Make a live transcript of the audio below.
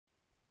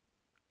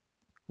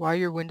Why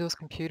your Windows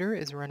computer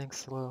is running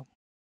slow.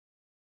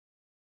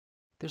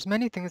 There's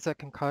many things that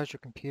can cause your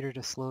computer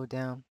to slow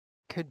down.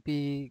 Could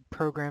be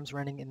programs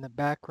running in the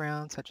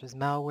background, such as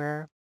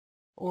malware,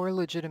 or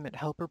legitimate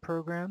helper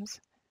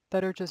programs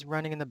that are just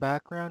running in the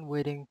background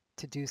waiting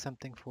to do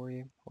something for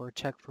you, or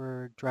check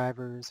for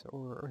drivers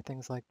or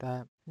things like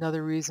that.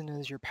 Another reason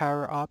is your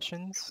power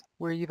options,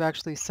 where you've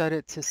actually set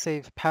it to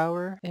save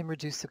power and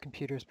reduce the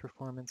computer's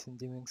performance in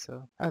doing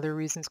so. Other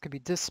reasons could be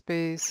disk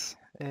space,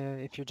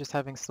 if you're just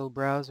having slow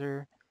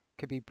browser,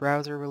 could be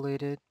browser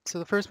related. So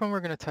the first one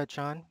we're going to touch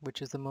on,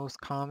 which is the most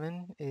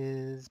common,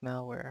 is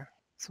malware.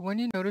 So when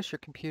you notice your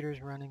computer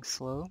is running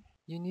slow,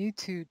 you need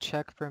to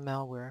check for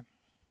malware.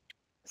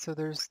 So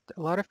there's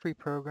a lot of free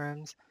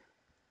programs.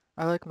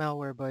 I like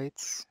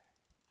Malwarebytes.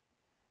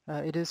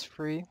 It is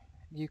free.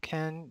 You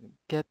can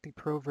get the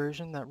pro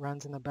version that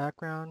runs in the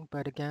background,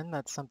 but again,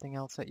 that's something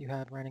else that you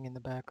have running in the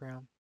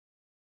background.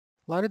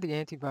 A lot of the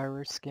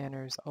antivirus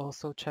scanners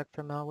also check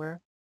for malware,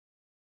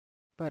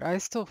 but I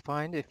still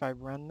find if I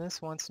run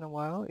this once in a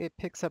while, it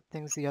picks up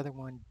things the other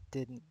one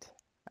didn't.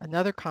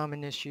 Another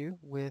common issue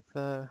with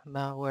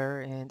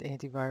malware and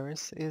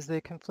antivirus is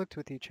they conflict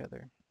with each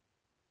other.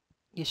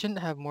 You shouldn't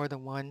have more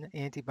than one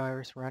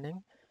antivirus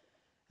running.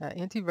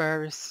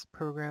 Antivirus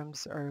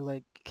programs are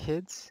like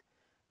kids.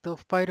 They'll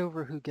fight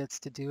over who gets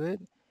to do it.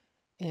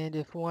 And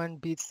if one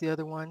beats the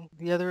other one,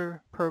 the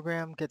other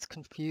program gets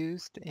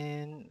confused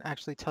and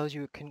actually tells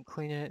you it couldn't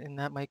clean it, and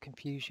that might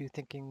confuse you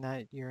thinking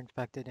that you're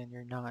infected and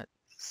you're not.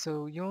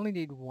 So you only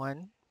need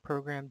one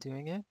program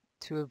doing it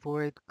to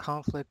avoid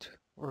conflict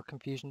or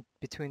confusion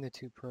between the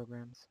two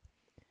programs.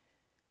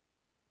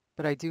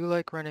 But I do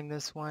like running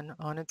this one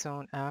on its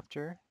own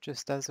after,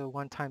 just as a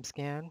one-time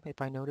scan if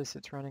I notice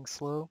it's running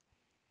slow.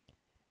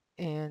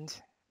 And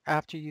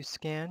after you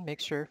scan, make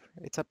sure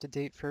it's up to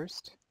date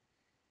first.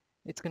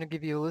 It's going to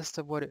give you a list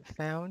of what it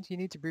found. You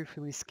need to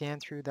briefly scan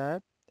through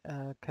that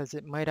because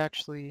it might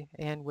actually,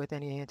 and with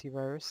any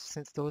antivirus,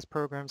 since those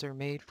programs are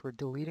made for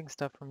deleting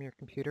stuff from your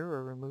computer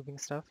or removing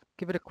stuff,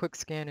 give it a quick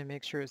scan and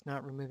make sure it's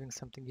not removing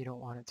something you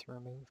don't want it to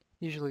remove.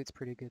 Usually it's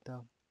pretty good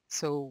though.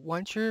 So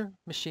once your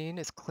machine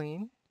is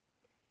clean,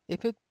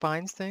 if it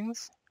finds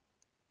things,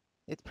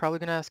 it's probably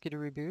going to ask you to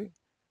reboot.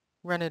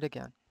 Run it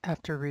again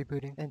after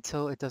rebooting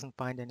until it doesn't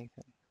find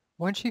anything.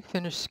 Once you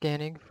finish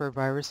scanning for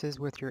viruses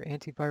with your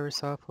antivirus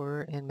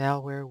software and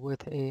malware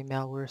with a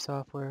malware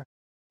software,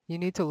 you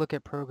need to look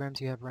at programs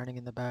you have running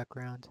in the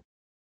background.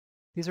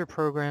 These are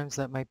programs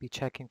that might be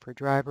checking for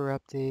driver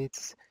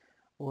updates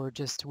or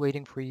just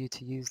waiting for you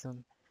to use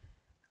them.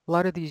 A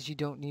lot of these you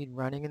don't need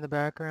running in the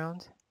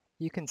background.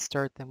 You can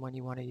start them when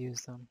you want to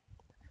use them.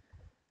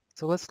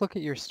 So let's look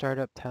at your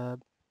Startup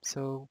tab.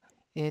 So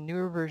in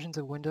newer versions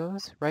of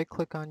Windows,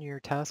 right-click on your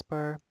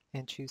taskbar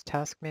and choose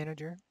Task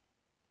Manager.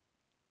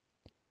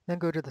 Then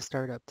go to the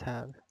Startup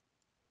tab.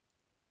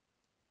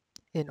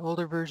 In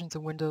older versions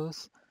of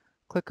Windows,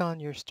 click on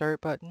your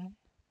Start button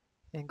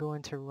and go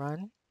into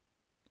Run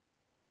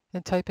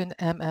and type in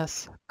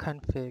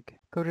msconfig.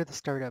 Go to the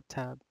Startup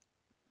tab.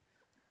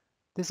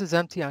 This is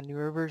empty on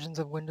newer versions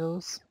of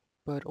Windows,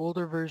 but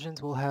older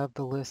versions will have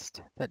the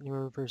list that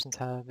newer versions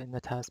have in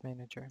the Task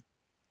Manager.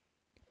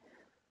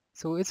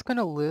 So it's going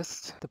to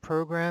list the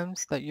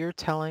programs that you're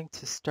telling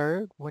to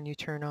start when you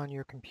turn on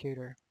your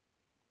computer.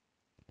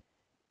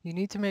 You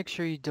need to make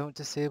sure you don't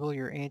disable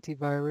your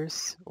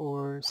antivirus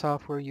or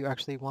software you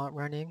actually want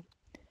running.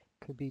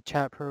 Could be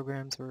chat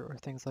programs or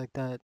things like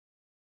that.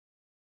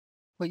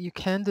 What you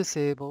can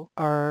disable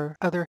are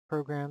other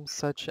programs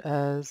such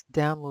as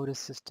Download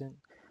Assistant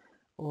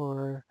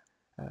or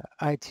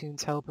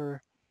iTunes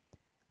Helper.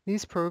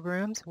 These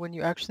programs, when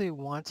you actually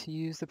want to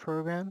use the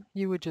program,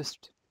 you would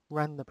just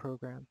run the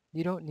program.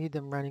 You don't need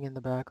them running in the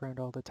background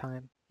all the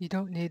time. You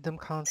don't need them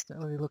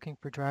constantly looking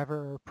for driver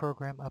or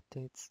program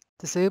updates.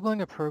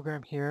 Disabling a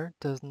program here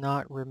does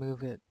not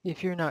remove it.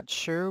 If you're not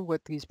sure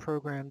what these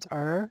programs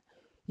are,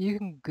 you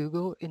can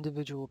Google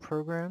individual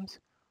programs,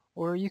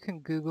 or you can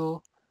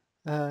Google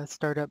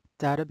startup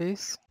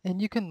database,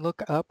 and you can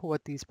look up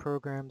what these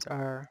programs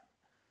are.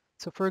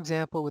 So for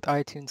example, with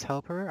iTunes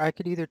Helper, I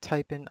could either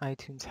type in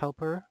iTunes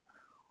Helper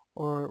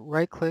or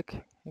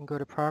right-click and go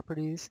to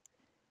Properties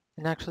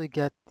and actually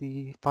get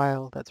the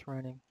file that's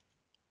running.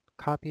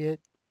 Copy it,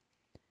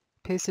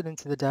 paste it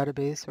into the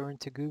database or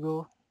into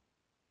Google,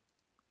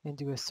 and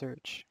do a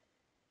search.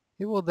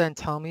 It will then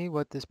tell me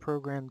what this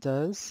program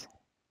does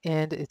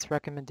and its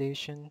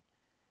recommendation,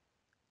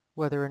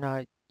 whether or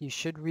not you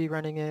should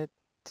rerunning it,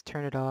 to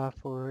turn it off,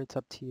 or it's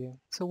up to you.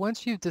 So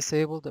once you've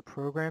disabled the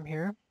program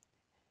here,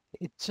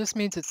 it just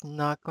means it's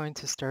not going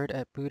to start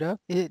at boot up.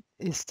 It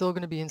is still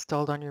going to be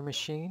installed on your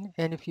machine,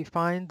 and if you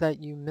find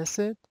that you miss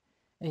it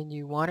and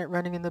you want it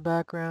running in the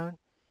background,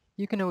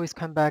 you can always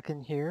come back in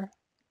here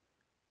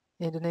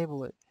and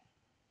enable it.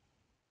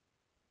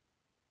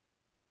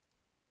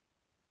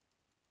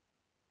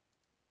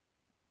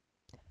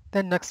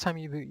 Then next time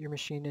you boot your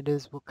machine,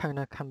 will kind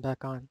of come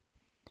back on.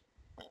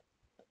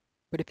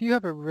 But if you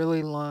have a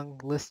really long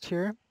list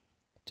here,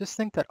 just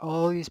think that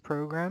all these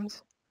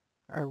programs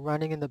are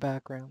running in the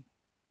background.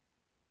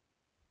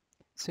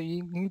 So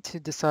you need to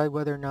decide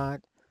whether or not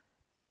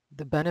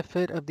the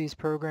benefit of these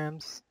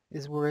programs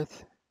is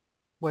worth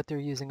what they're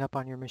using up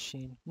on your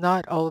machine.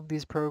 Not all of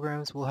these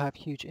programs will have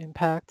huge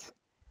impact,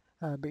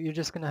 but you're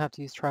just going to have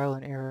to use trial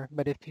and error.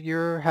 But if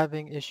you're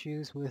having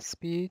issues with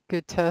speed,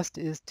 good test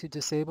is to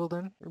disable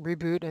them,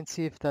 reboot, and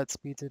see if that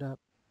speeds it up.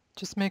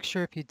 Just make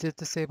sure if you did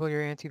disable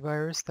your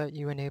antivirus that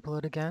you enable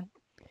it again.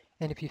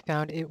 And if you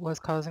found it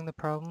was causing the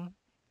problem,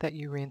 that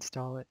you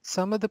reinstall it.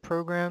 Some of the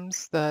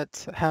programs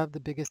that have the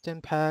biggest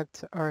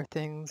impact are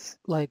things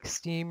like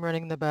Steam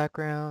running in the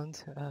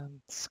background,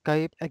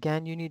 Skype.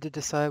 Again, you need to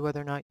decide whether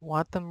or not you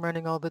want them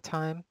running all the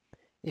time,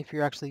 if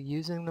you're actually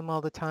using them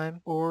all the time,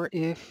 or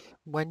if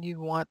when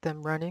you want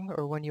them running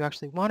or when you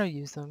actually want to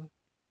use them,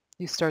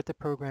 you start the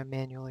program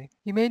manually.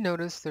 You may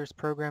notice there's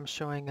programs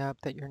showing up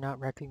that you're not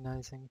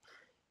recognizing,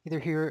 either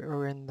here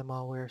or in the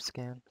malware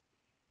scan.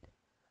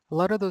 A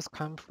lot of those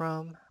come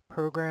from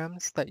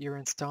programs that you're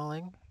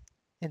installing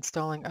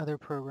other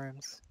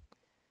programs.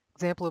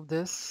 Example of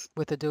this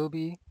with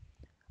Adobe,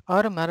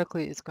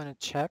 automatically it's going to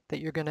check that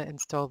you're going to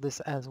install this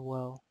as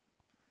well.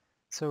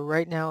 So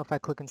right now, if I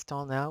click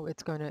install now,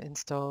 it's going to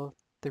install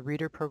the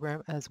reader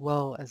program as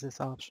well as this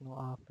optional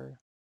offer.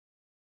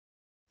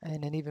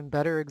 And an even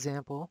better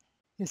example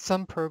is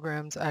some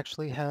programs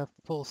actually have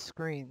full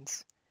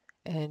screens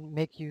and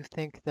make you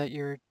think that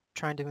you're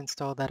trying to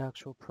install that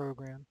actual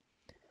program.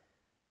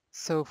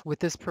 So with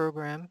this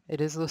program,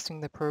 it is listing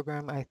the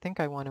program I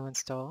think I want to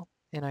install,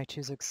 and I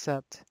choose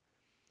accept.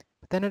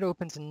 But then it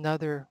opens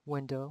another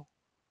window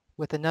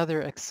with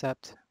another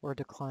accept or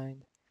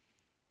decline.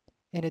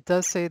 And it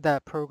does say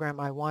that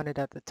program I wanted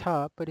at the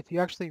top, but if you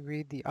actually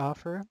read the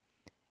offer,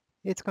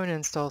 it's going to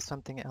install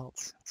something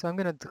else. So I'm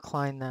going to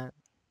decline that.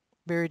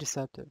 Very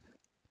deceptive.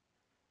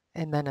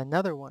 And then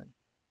another one,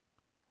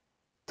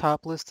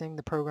 top listing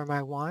the program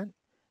I want.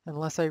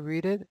 Unless I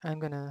read it, I'm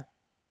going to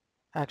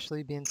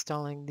actually be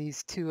installing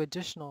these two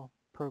additional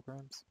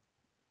programs.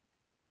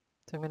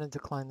 So I'm going to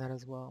decline that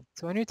as well.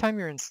 So anytime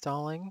you're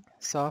installing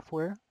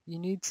software, you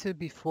need to,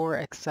 before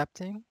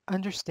accepting,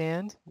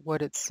 understand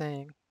what it's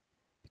saying.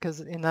 Because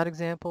in that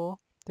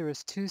example, there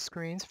was two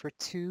screens for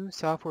two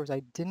softwares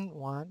I didn't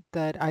want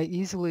that I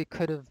easily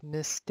could have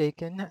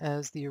mistaken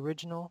as the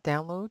original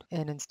download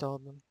and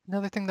installed them.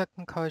 Another thing that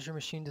can cause your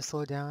machine to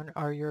slow down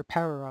are your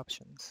power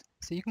options.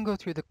 So you can go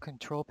through the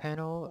control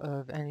panel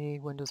of any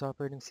Windows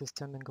operating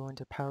system and go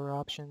into power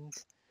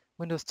options.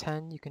 Windows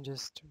 10, you can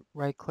just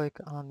right click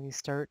on the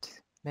start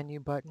menu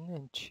button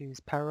and choose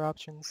power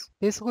options.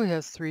 Basically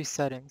has three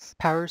settings: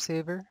 power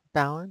saver,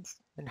 balance,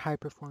 and high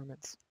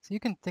performance. So you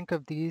can think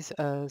of these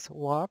as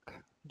walk,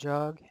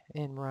 jog,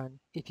 and run.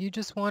 If you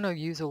just want to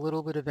use a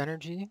little bit of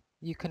energy,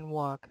 you can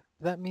walk.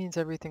 That means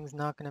everything's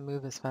not going to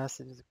move as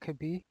fast as it could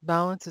be.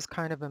 Balance is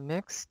kind of a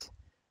mixed,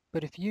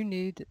 but if you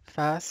need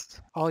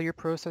fast, all your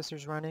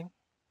processors running,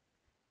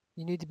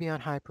 you need to be on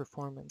high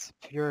performance.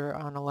 If you're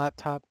on a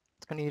laptop,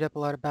 it's going to eat up a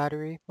lot of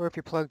battery, or if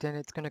you're plugged in,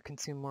 it's going to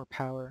consume more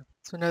power.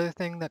 So another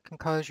thing that can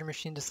cause your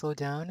machine to slow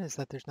down is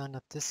that there's not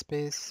enough disk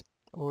space,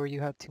 or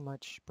you have too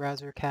much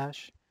browser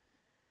cache.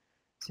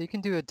 So you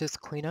can do a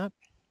disk cleanup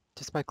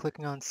just by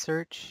clicking on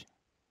search,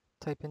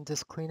 type in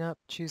disk cleanup,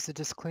 choose the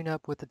disk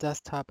cleanup with the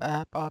desktop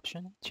app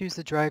option, choose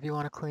the drive you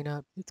want to clean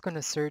up. It's going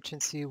to search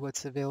and see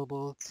what's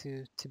available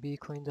to be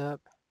cleaned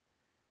up.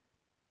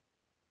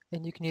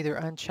 And you can either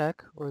uncheck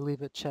or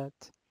leave it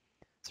checked.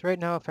 So right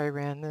now, if I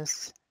ran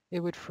this, it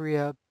would free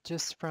up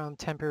just from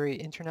temporary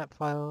internet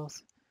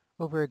files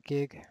over a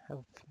gig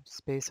of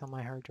space on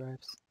my hard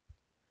drives.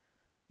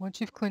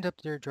 Once you've cleaned up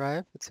your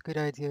drive, it's a good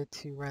idea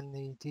to run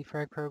the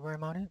defrag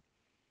program on it.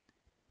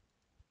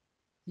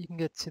 You can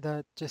get to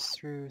that just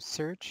through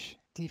search,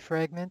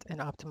 defragment, and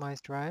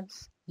optimize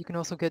drives. You can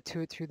also get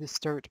to it through the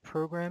start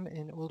program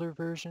in older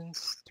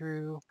versions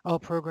through all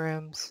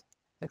programs,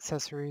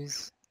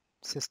 accessories,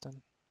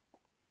 system.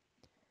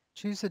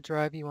 Choose the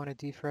drive you want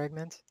to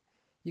defragment.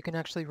 You can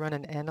actually run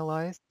an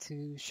analyze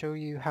to show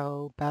you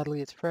how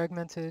badly it's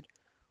fragmented,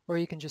 or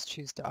you can just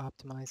choose to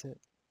optimize it.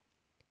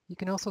 You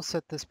can also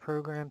set this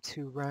program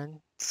to run,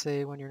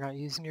 say when you're not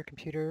using your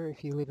computer.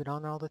 If you leave it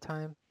on all the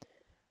time,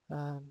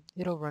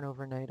 it'll run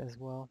overnight as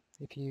well.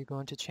 If you go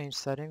into change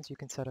settings, you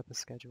can set up a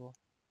schedule.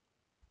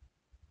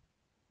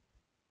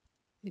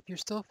 If you're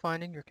still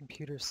finding your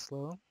computer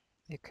slow,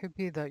 it could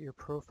be that your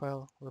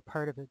profile or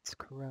part of it's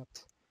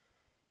corrupt.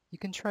 You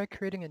can try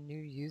creating a new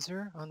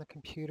user on the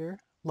computer,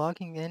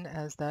 logging in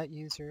as that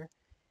user,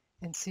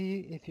 and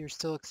see if you're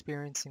still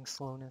experiencing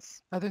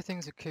slowness. Other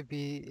things it could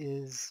be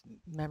is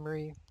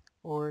memory,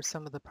 or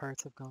some of the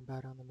parts have gone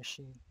bad on the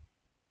machine.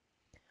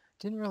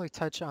 Didn't really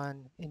touch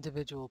on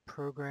individual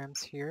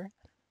programs here.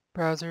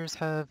 Browsers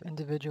have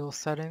individual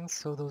settings,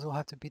 so those will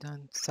have to be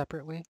done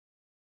separately.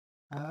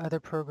 Other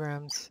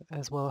programs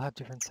as well have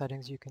different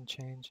settings you can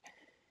change.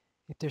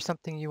 If there's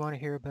something you want to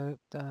hear about,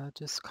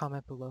 just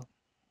comment below.